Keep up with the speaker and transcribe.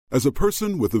As a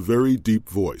person with a very deep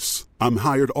voice, I'm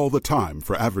hired all the time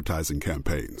for advertising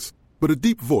campaigns. But a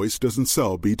deep voice doesn't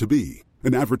sell B2B,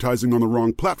 and advertising on the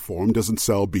wrong platform doesn't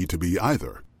sell B2B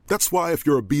either. That's why if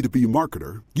you're a B2B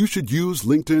marketer, you should use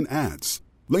LinkedIn ads.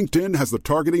 LinkedIn has the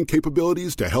targeting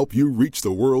capabilities to help you reach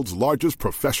the world's largest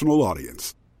professional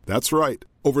audience. That's right,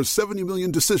 over 70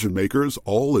 million decision makers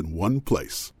all in one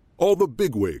place. All the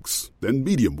big wigs, then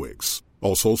medium wigs,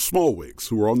 also small wigs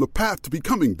who are on the path to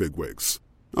becoming big wigs.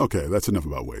 Okay, that's enough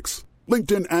about wigs.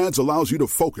 LinkedIn ads allows you to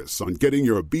focus on getting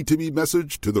your B2B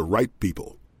message to the right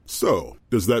people. So,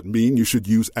 does that mean you should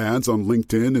use ads on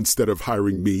LinkedIn instead of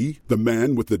hiring me, the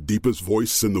man with the deepest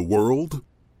voice in the world?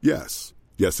 Yes.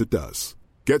 Yes, it does.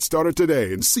 Get started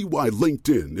today and see why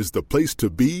LinkedIn is the place to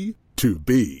be to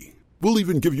be. We'll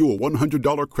even give you a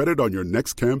 $100 credit on your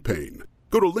next campaign.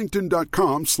 Go to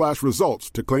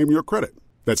linkedin.com/results to claim your credit.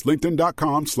 That's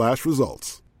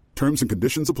linkedin.com/results. Terms and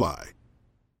conditions apply.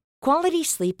 Quality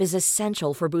sleep is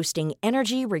essential for boosting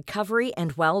energy, recovery,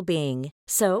 and well-being.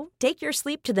 So, take your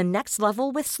sleep to the next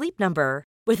level with Sleep Number.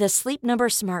 With a Sleep Number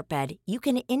smart bed, you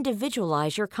can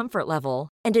individualize your comfort level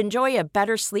and enjoy a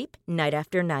better sleep night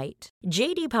after night.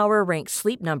 J.D. Power ranks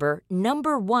Sleep Number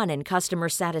number 1 in customer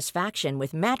satisfaction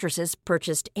with mattresses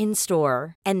purchased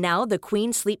in-store. And now the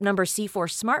Queen Sleep Number C4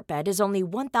 smart bed is only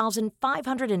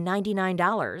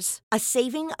 $1,599, a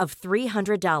saving of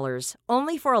 $300,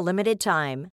 only for a limited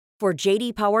time. For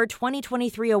J.D. Power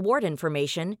 2023 award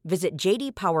information, visit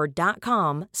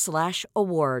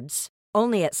jdpower.com/awards.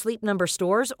 Only at Sleep Number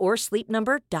stores or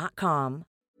sleepnumber.com.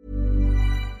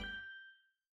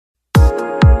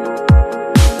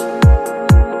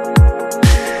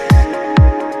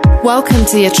 Welcome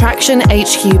to the Attraction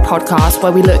HQ podcast,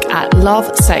 where we look at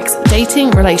love, sex, dating,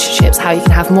 relationships, how you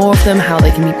can have more of them, how they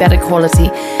can be better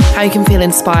quality, how you can feel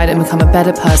inspired and become a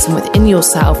better person within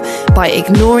yourself by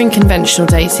ignoring conventional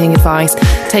dating advice,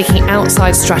 taking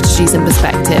outside strategies and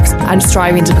perspectives, and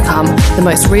striving to become the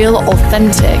most real,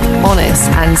 authentic,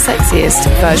 honest, and sexiest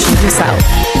version of yourself.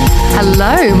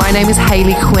 Hello, my name is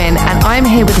Hayley Quinn, and I'm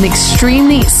here with an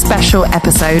extremely special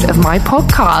episode of my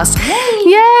podcast.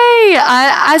 Yay!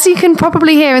 As you can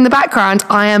probably hear in the background,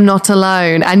 I am not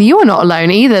alone, and you are not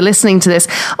alone either listening to this.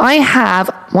 I have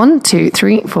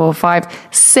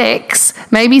 6,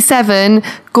 maybe 7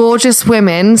 gorgeous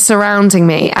women surrounding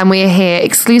me, and we are here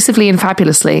exclusively and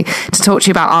fabulously to talk to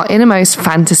you about our innermost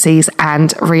fantasies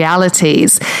and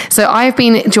realities. So I've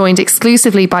been joined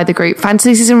exclusively by the group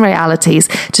Fantasies and Realities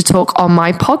to talk on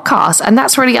my podcast, and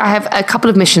that's really, I have a couple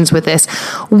of missions with this.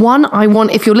 One, I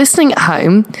want, if you're listening at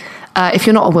home, if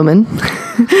you're not a woman,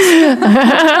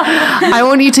 I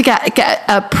want you to get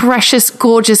a precious,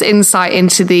 gorgeous insight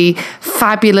into the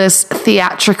fabulous,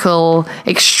 theatrical,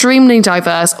 extremely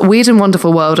diverse, weird and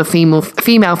wonderful world of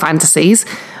female fantasies,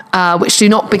 which do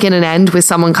not begin and end with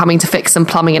someone coming to fix some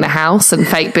plumbing in a house and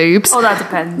fake boobs. Oh, that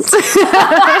depends.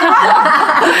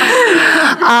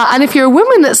 And if you're a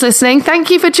woman that's listening, thank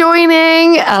you for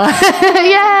joining. Yay!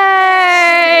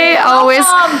 Oh,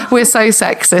 we're so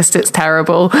sexist, it's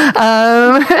terrible.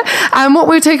 And what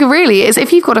we're taking really is,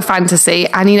 if you've got a fantasy,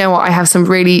 and you know what, I have some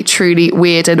really, truly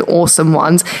weird and awesome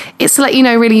ones, it's to let you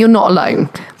know really you're not alone.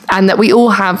 And that we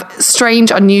all have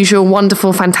strange, unusual,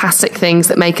 wonderful, fantastic things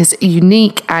that make us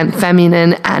unique and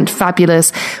feminine and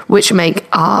fabulous, which make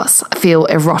us feel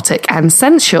erotic and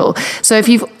sensual. So if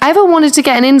you've ever wanted to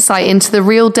get an insight into the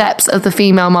real depths of the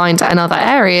female mind and other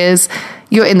areas,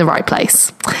 you're in the right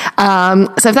place.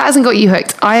 So if that hasn't got you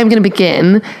hooked, I am going to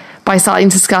begin by starting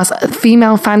to discuss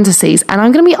female fantasies. And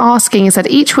I'm going to be asking, instead,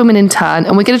 each woman in turn,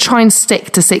 and we're going to try and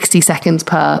stick to 60 seconds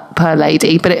per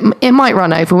lady, but it might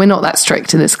run over. We're not that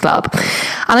strict in this club. And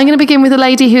I'm going to begin with a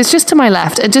lady who's just to my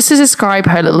left, and just to describe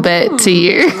her a little bit to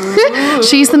you.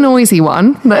 She's the noisy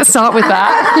one. Let's start with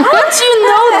that. How do you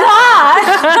know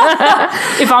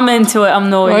that? If I'm into it,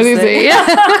 I'm noisy. What is it? Yeah.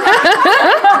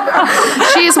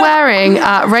 She is wearing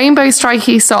rainbow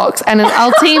stripy socks and an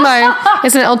Ultimo.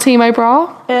 Is it an Ultimo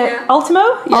bra? Ultimo?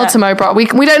 Yeah. Ultimo bra. We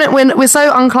don't know. We're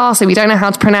so unclassy. We don't know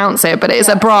how to pronounce it, but it's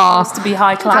a bra. It's to be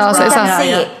high class.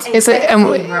 It's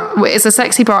a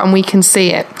sexy bra, and we can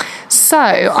see it. So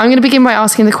I'm going to begin by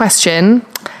asking the question: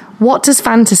 what does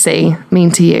fantasy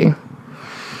mean to you?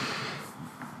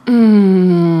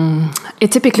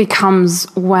 It typically comes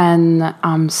when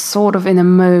I'm sort of in a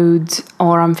mood,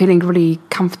 or I'm feeling really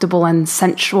comfortable and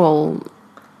sensual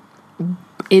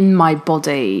in my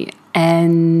body,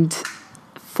 and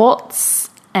thoughts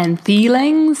and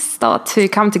feelings start to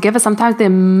come together. Sometimes they're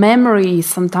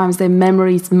memories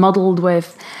muddled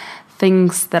with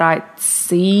things that I'd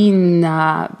seen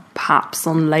perhaps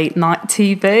on late night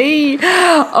TV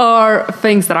or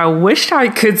things that I wish I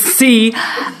could see.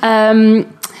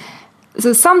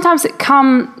 So sometimes it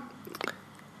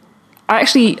I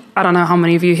don't know how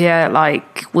many of you here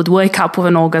would wake up with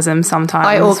an orgasm sometimes.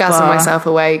 I orgasm myself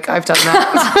awake. I've done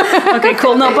that. Okay,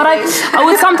 cool. No, but I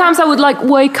would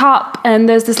wake up and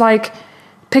there's this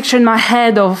picture in my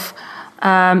head of,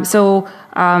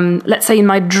 let's say in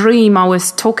my dream, I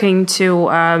was talking to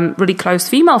a really close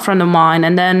female friend of mine,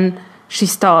 and then she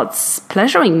starts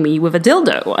pleasuring me with a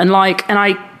dildo, and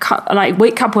I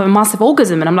wake up with a massive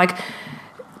orgasm, and I'm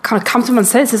kind of come to my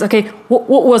senses. Okay,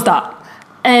 what was that?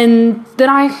 And then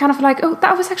I kind of oh,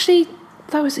 that was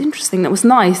interesting. That was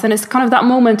nice. And it's kind of that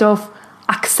moment of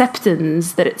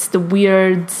acceptance that it's the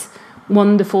weird,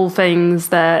 wonderful things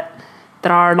that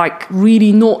are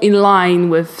really not in line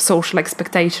with social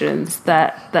expectations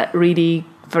that really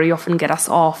very often get us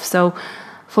off. So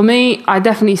for me, I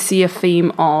definitely see a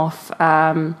theme of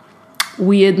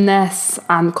weirdness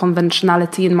and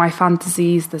conventionality in my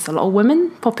fantasies. There's a lot of women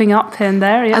popping up here and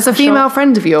there. Yeah, as a female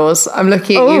friend of yours, I'm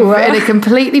looking at you in a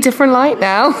completely different light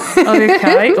now.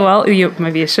 Okay, well,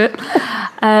 maybe you should.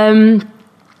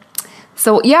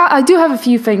 So yeah, I do have a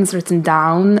few things written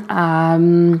down,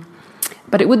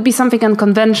 but it would be something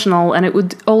unconventional, and it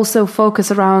would also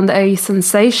focus around a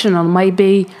sensation or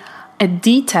maybe a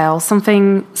detail,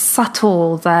 something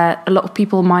subtle that a lot of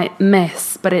people might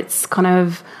miss, but it's kind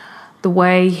of the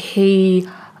way he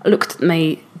looked at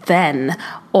me then,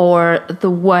 or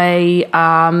the way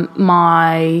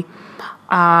my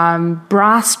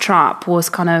brass strap was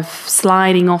kind of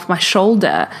sliding off my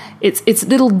shoulder. It's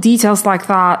little details like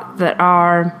that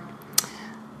are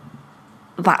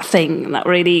that thing that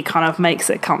really kind of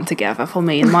makes it come together for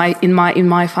me in my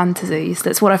fantasies.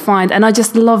 That's what I find, and I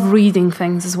just love reading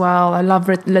things as well. I love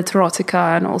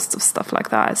literotica and all sorts of stuff like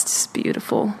that. It's just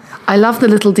beautiful. I love the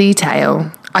little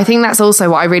detail. I think that's also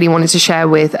what I really wanted to share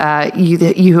with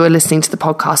you who are listening to the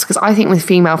podcast, because I think with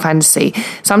female fantasy,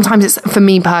 sometimes it's, for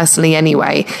me personally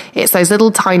anyway, it's those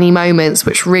little tiny moments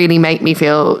which really make me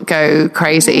go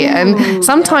crazy. And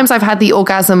sometimes I've had the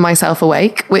orgasm myself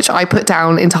awake, which I put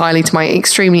down entirely to my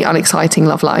extremely unexciting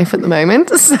love life at the moment.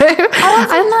 So I don't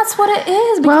think that's what it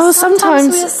is. Because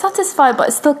sometimes we're satisfied, but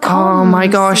it still comes. Oh my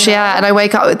gosh, yeah. And I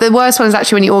wake up. The worst one is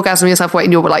actually when you orgasm yourself awake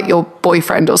and you're your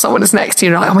boyfriend or someone is next to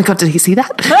you and you're like, oh my God, did he see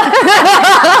that?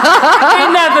 I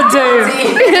never do.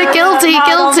 Guilty.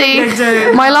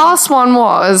 My last one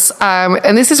was,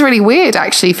 and this is really weird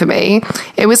actually for me.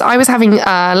 I was having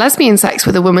lesbian sex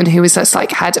with a woman who was just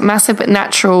had massive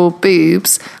natural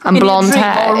boobs and blonde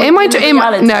hair. In my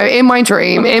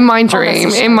dream. And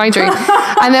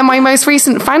then my most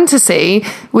recent fantasy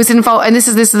was involved, and this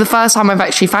is the first time I've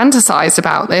actually fantasized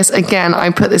about this. Again, I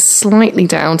put this slightly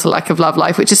down to lack of love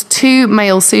life, which is two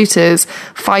male suitors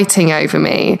fighting over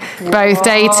me, both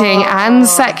dating and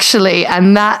sexually,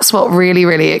 and that's what really,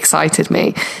 really excited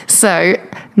me. So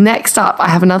next up, I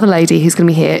have another lady who's going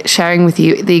to be here sharing with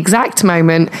you the exact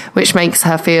moment which makes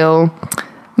her feel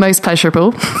most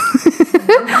pleasurable.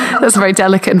 That's a very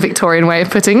delicate and Victorian way of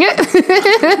putting it.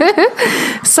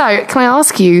 So, can I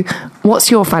ask you,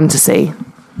 what's your fantasy?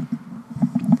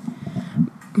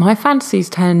 My fantasies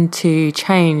tend to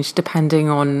change depending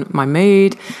on my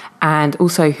mood and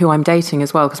also who I'm dating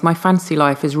as well, because my fantasy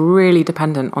life is really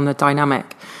dependent on the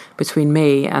dynamic between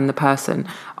me and the person.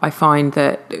 I find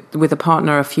that with a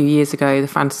partner a few years ago, the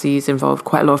fantasies involved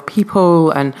quite a lot of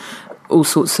people and all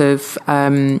sorts of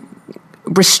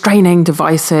restraining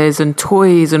devices and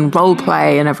toys and role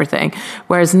play and everything.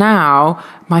 Whereas now,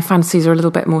 my fantasies are a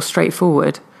little bit more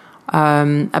straightforward,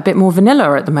 a bit more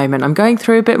vanilla at the moment. I'm going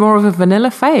through a bit more of a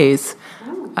vanilla phase,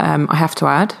 I have to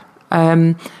add.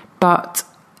 But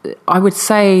I would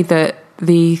say that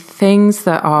the things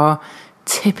that are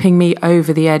tipping me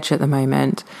over the edge at the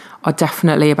moment are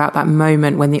definitely about that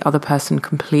moment when the other person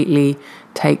completely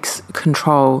takes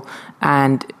control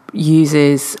and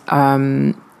uses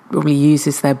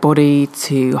their body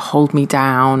to hold me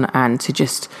down and to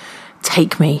just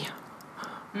take me.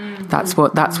 That's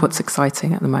what's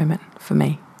exciting at the moment for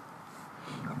me.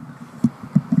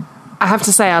 I have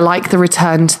to say, I like the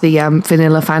return to the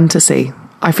vanilla fantasy.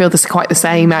 I feel this is quite the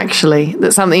same, actually.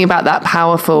 There's something about that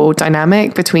powerful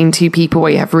dynamic between two people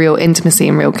where you have real intimacy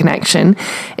and real connection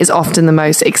is often the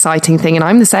most exciting thing. And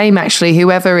I'm the same, actually.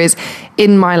 Whoever is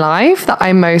in my life that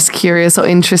I'm most curious or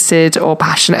interested or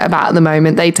passionate about at the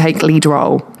moment, they take lead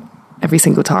role every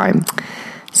single time.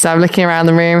 So I'm looking around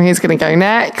the room. Who's going to go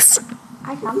next?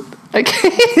 I can. Okay.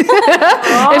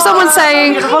 If someone's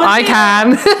saying, I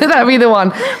can, that'd be the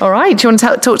one. All right. Do you want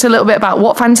to talk to a little bit about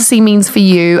what fantasy means for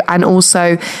you and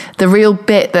also the real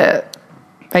bit that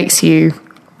makes you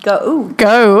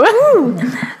Go. Ooh.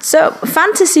 So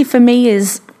fantasy for me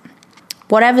is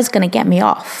whatever's going to get me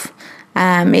off.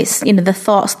 It's, the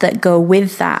thoughts that go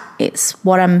with that. It's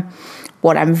what I'm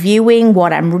viewing,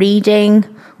 what I'm reading,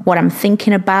 what I'm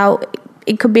thinking about.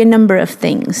 It could be a number of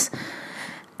things.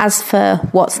 As for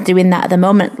what's doing that at the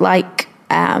moment, like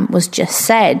was just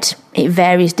said, it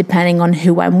varies depending on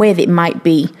who I'm with. It might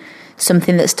be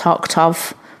something that's talked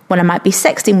of when I might be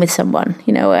sexting with someone,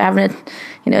 having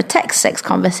a text sex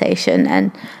conversation,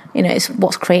 and it's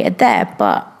what's created there.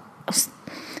 But I was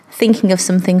thinking of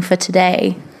something for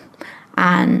today,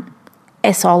 and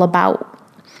it's all about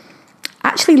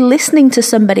actually listening to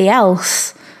somebody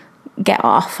else get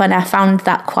off, and I found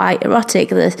that quite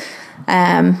erotic.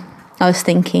 I was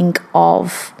thinking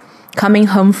of coming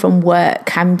home from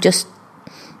work. I'm just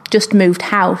moved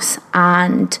house,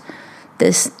 and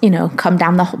there's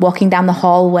walking down the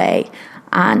hallway,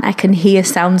 and I can hear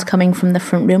sounds coming from the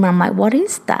front room. And I'm like, what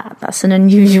is that? That's an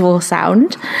unusual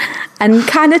sound. And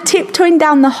kind of tiptoeing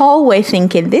down the hallway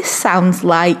thinking, this sounds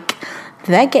like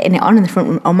they're getting it on in the front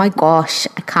room. Oh my gosh,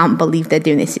 I can't believe they're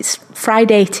doing this. It's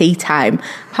Friday tea time.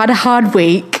 I've had a hard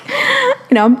week.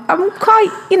 I'm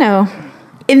quite,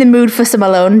 in the mood for some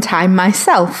alone time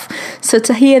myself. So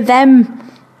to hear them,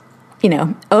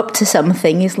 up to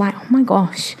something is like, oh my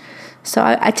gosh. So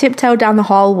I tiptoe down the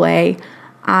hallway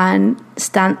and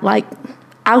stand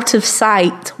out of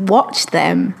sight, watch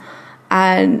them.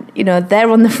 And,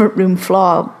 they're on the front room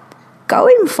floor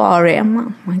going for it. I'm like,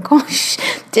 oh my gosh,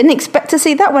 didn't expect to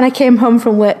see that when I came home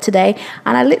from work today.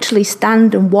 And I literally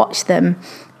stand and watch them,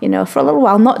 for a little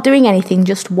while, not doing anything,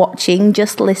 just watching,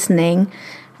 just listening.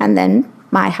 And then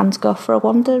my hands go for a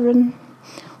wander, and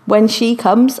when she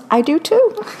comes, I do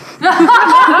too. And that's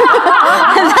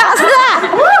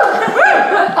that.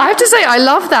 I have to say, I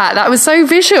love that. That was so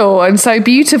visual and so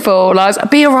beautiful.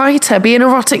 Be a writer, be an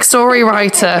erotic story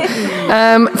writer.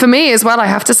 For me as well, I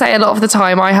have to say, a lot of the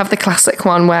time, I have the classic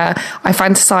one where I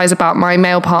fantasize about my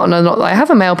male partner, not that I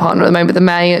have a male partner at the moment, but the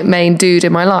main dude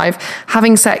in my life,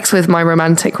 having sex with my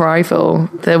romantic rival,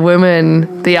 the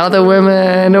other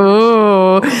woman.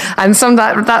 Ooh. And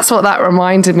that's what that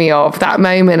reminded me of, that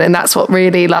moment. And that's what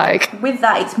really with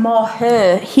that, it's more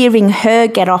her, hearing her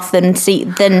get off than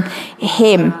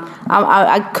him.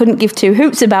 I couldn't give two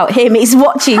hoots about him. It's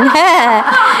watching her.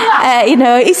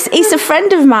 He's a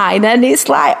friend of mine, and it's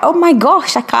like, oh my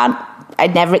gosh, I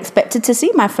never expected to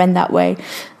see my friend that way.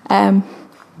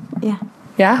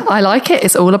 Yeah, I like it.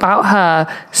 It's all about her.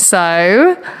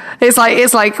 So it's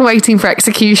like waiting for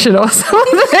execution or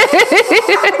something.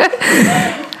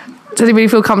 Does anybody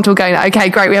feel comfortable going? Okay,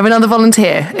 great. We have another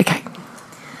volunteer. Okay.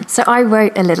 So I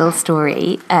wrote a little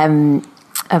story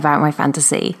about my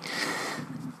fantasy,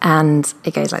 and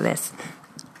it goes like this.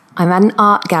 I'm at an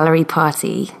art gallery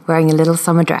party wearing a little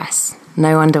summer dress,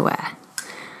 no underwear.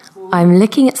 I'm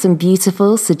looking at some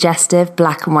beautiful, suggestive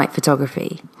black and white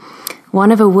photography.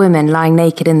 One of a woman lying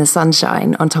naked in the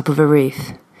sunshine on top of a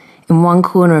roof, in one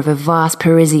corner of a vast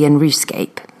Parisian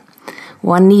roofscape.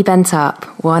 One knee bent up,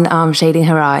 one arm shading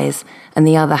her eyes, and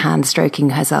the other hand stroking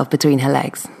herself between her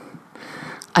legs.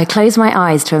 I close my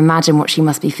eyes to imagine what she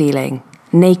must be feeling.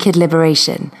 Naked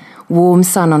liberation, warm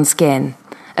sun on skin,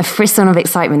 a frisson of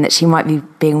excitement that she might be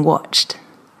being watched.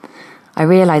 I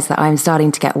realise that I am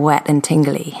starting to get wet and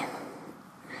tingly.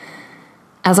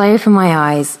 As I open my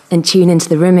eyes and tune into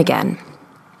the room again,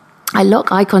 I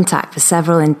lock eye contact for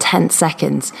several intense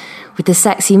seconds with the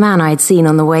sexy man I had seen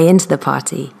on the way into the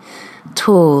party.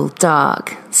 Tall,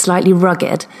 dark, slightly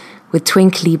rugged, with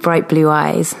twinkly bright blue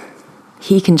eyes.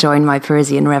 He can join my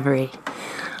Parisian reverie.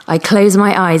 I close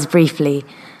my eyes briefly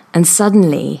and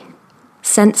suddenly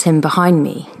sense him behind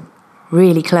me,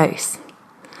 really close.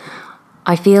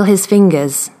 I feel his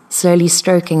fingers slowly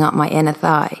stroking up my inner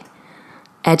thigh,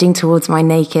 edging towards my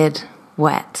naked,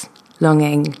 wet,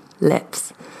 longing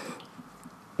lips.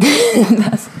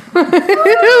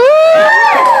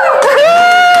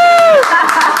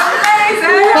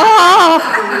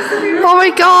 Oh my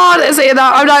God.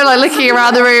 I'm now looking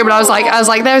around the room, and I was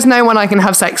like, there's no one I can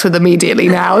have sex with immediately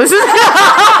now. This is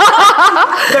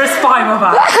There's 5 of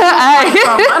us.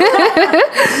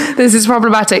 This is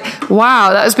problematic.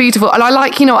 Wow, that was beautiful. And I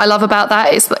I love about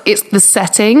that, it's the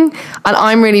setting. And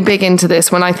I'm really big into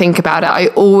this when I think about it. I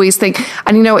always think,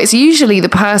 and it's usually the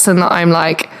person that I'm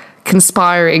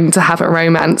conspiring to have a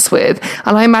romance with.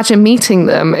 And I imagine meeting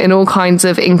them in all kinds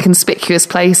of inconspicuous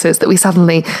places, that we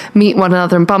suddenly meet one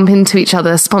another and bump into each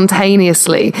other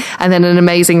spontaneously, and then an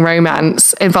amazing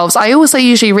romance involves. I also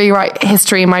usually rewrite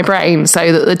history in my brain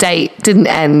so that the date didn't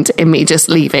end in me just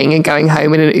leaving and going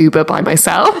home in an Uber by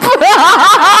myself.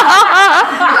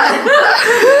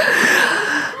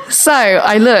 So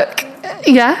I look,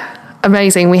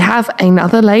 amazing. We have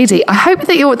another lady. I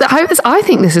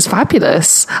think this is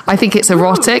fabulous. I think it's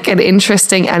erotic and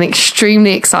interesting and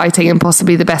extremely exciting, and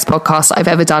possibly the best podcast I've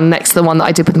ever done, next to the one that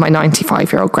I did with my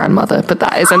 95-year-old grandmother. But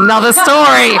that is another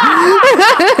story.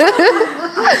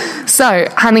 So,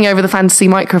 handing over the fantasy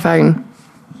microphone.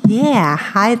 Yeah,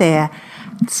 hi there.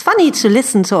 It's funny to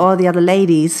listen to all the other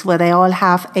ladies where they all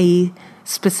have a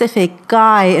specific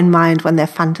guy in mind when they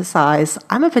fantasize.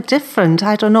 I'm a bit different.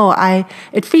 I don't know.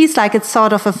 It feels like it's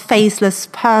sort of a faceless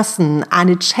person, and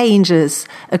it changes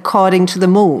according to the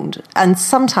mood. And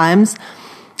sometimes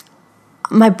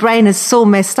my brain is so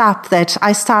messed up that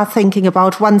I start thinking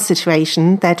about one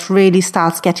situation that really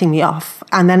starts getting me off.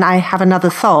 And then I have another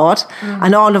thought,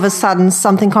 and all of a sudden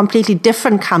something completely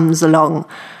different comes along.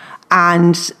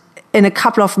 And in a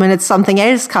couple of minutes, something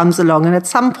else comes along. And at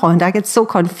some point, I get so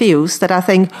confused that I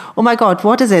think, oh my God,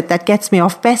 what is it that gets me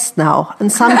off best now? And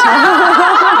sometimes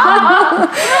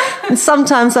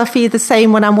I feel the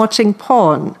same when I'm watching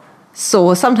porn.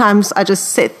 So sometimes I just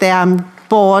sit there, I'm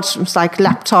bored, it's like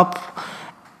laptop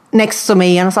next to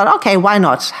me. And I thought, okay, why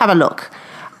not? Have a look.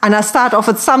 And I start off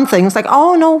with something. It's like,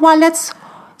 oh no, well, let's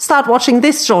start watching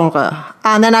this genre.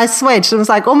 And then I switched and was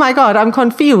like, oh my God, I'm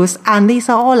confused. And these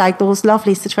are all like those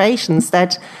lovely situations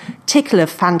that tickle a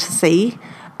fantasy.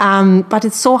 But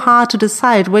it's so hard to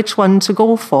decide which one to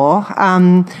go for.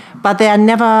 But they are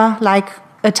never like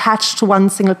attached to one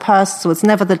single person. So it's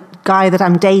never the guy that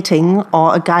I'm dating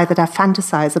or a guy that I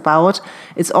fantasize about.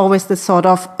 It's always this sort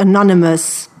of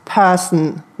anonymous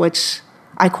person, which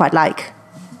I quite like.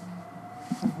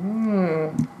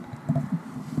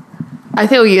 I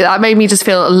feel you. That made me just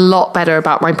feel a lot better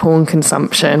about my porn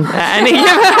consumption.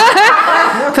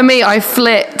 For me, I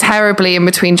flit terribly in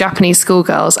between Japanese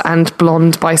schoolgirls and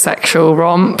blonde bisexual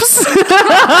romps. That's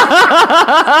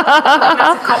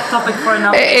a topic for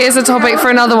another. It is a topic for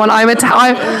another one. I would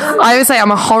say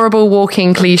I'm a horrible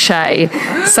walking cliche.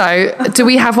 So, do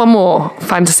we have one more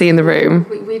fantasy in the room?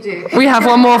 We do. We have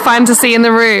one more fantasy in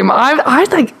the room. I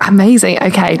think amazing.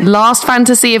 Okay, last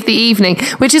fantasy of the evening,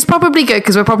 which is probably good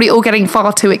because we're probably all getting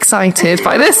far too excited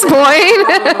by this point.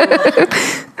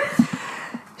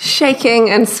 Shaking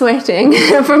and sweating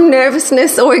from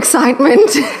nervousness or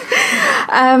excitement.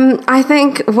 I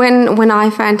think when I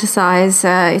fantasize,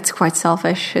 it's quite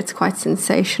selfish. It's quite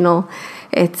sensational.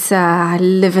 It's I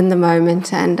live in the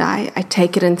moment and I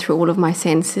take it in through all of my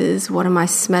senses. What am I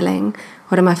smelling?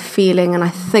 What am I feeling? And I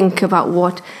think about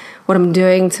what I'm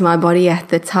doing to my body at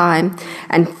the time,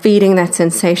 and feeling that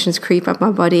sensations creep up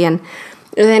my body. And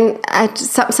then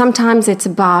sometimes it's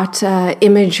about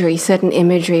imagery, certain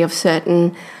imagery of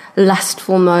certain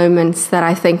lustful moments that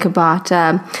I think about,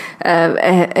 a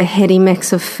heady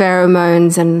mix of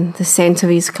pheromones and the scent of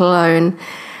his cologne,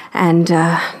 and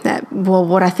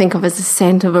what I think of as the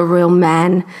scent of a real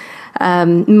man,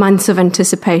 months of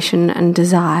anticipation and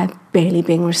desire barely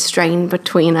being restrained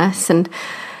between us, and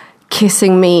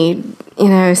kissing me,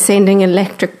 sending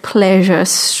electric pleasure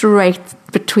straight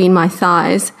between my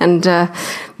thighs, and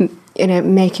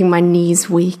making my knees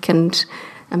weak. And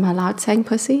am I allowed saying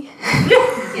pussy?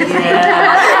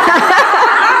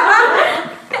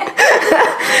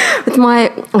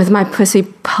 with my pussy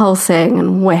pulsing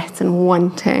and wet and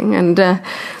wanting, and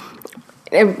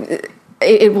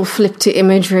it will flip to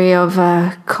imagery of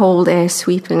cold air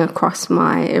sweeping across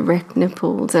my erect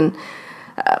nipples and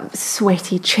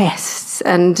sweaty chests,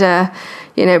 and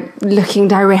looking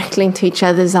directly into each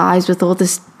other's eyes with all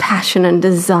this passion and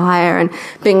desire, and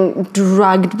being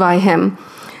drugged by him.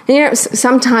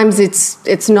 Sometimes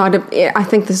it's not. I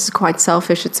think this is quite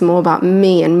selfish. It's more about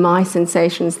me and my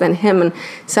sensations than him. And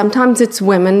sometimes it's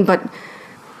women, but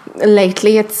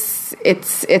lately it's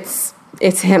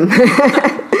him.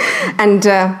 And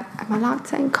am I allowed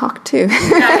saying cock too? I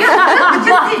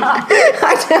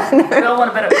don't know. We all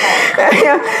want a bit of cock.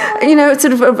 It's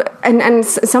sort of, and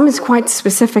some is quite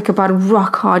specific about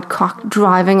rock hard cock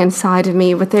driving inside of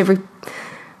me with every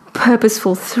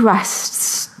purposeful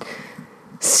thrust,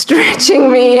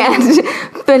 stretching me and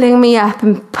filling me up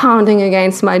and pounding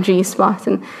against my G-spot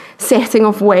and setting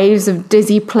off waves of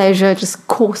dizzy pleasure just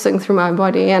coursing through my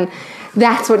body. And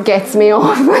that's what gets me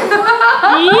off.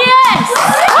 Yes!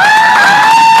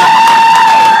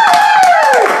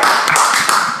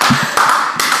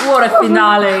 What What a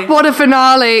finale. What a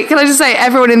finale. Can I just say,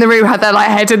 everyone in the room had their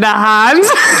head in their hands.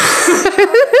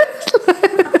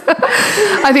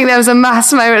 I think there was a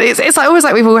mass moment. It's almost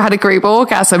like we've all had a group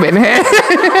orgasm in here.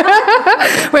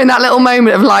 We're in that little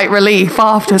moment of light relief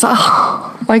afterwards.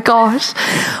 Oh my gosh.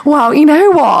 Well, you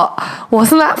know what?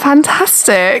 Wasn't that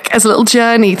fantastic? As a little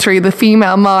journey through the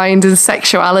female mind and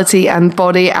sexuality and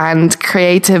body and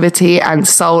creativity and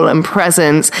soul and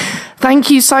presence.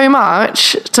 Thank you so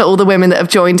much to all the women that have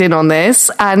joined in on this,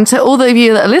 and to all of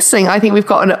you that are listening. I think we've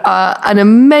got an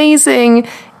amazing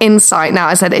insight now.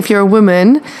 I said, if you're a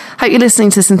woman, hope you're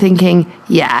listening to this and thinking,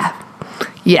 yeah,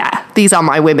 these are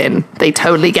my women. They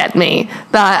totally get me.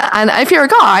 And if you're a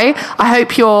guy, I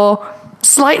hope you're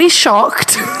slightly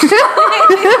shocked,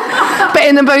 but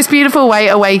in the most beautiful way,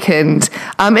 awakened.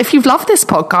 If you've loved this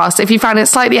podcast, if you found it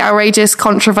slightly outrageous,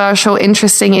 controversial,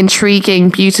 interesting, intriguing,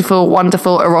 beautiful,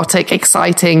 wonderful, erotic,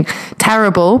 exciting,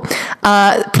 terrible,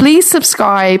 please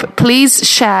subscribe, please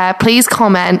share, please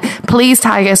comment, please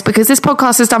tag us, because this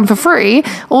podcast is done for free.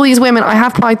 All these women, I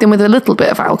have plied them with a little bit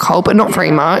of alcohol, but not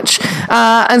very much.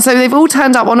 And so they've all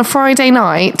turned up on a Friday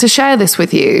night to share this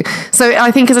with you. So I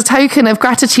think as a token of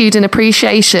gratitude and appreciation,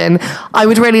 I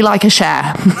would really like a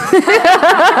share.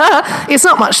 It's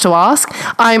not much to ask.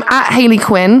 I'm at Hayley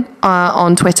Quinn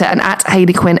on Twitter, and at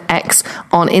Hayley Quinn X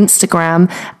on Instagram,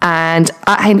 and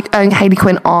at Hayley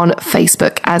Quinn on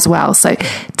Facebook as well. So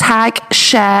tag,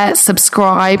 share,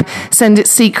 subscribe, send it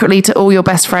secretly to all your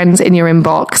best friends in your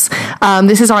inbox.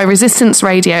 This is our Resistance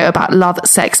Radio about love,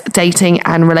 sex, dating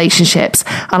and relationships,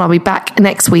 and I'll be back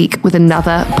next week with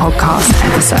another podcast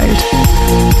episode.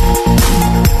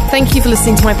 Thank you for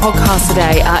listening to my podcast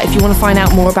today. If you want to find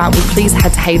out more about me, please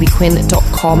head to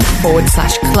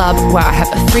hayleyquinn.com/club, where I have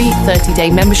a free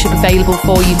 30-day membership available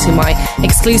for you to my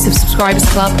exclusive subscribers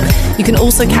club. You can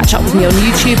also catch up with me on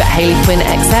YouTube at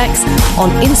HayleyQuinnXX, on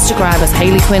Instagram as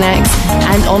HayleyQuinnX,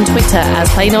 and on Twitter as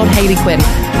plain old Hayley Quinn.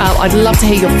 I'd love to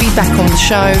hear your feedback on the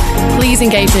show. Please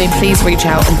engage with me, please reach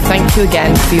out, and thank you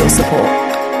again for your support.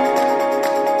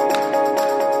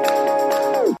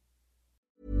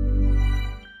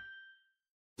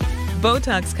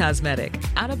 Botox Cosmetic,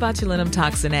 out of botulinum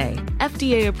toxin A,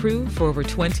 FDA approved for over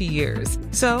 20 years.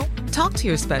 So, talk to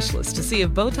your specialist to see if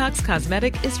Botox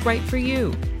Cosmetic is right for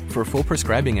you. For full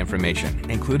prescribing information,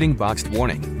 including boxed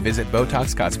warning, visit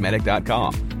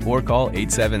BotoxCosmetic.com or call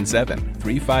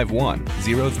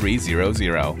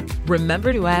 877-351-0300.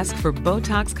 Remember to ask for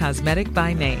Botox Cosmetic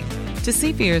by name. To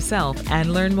see for yourself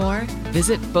and learn more,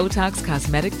 visit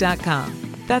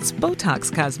BotoxCosmetic.com. That's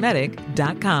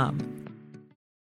BotoxCosmetic.com.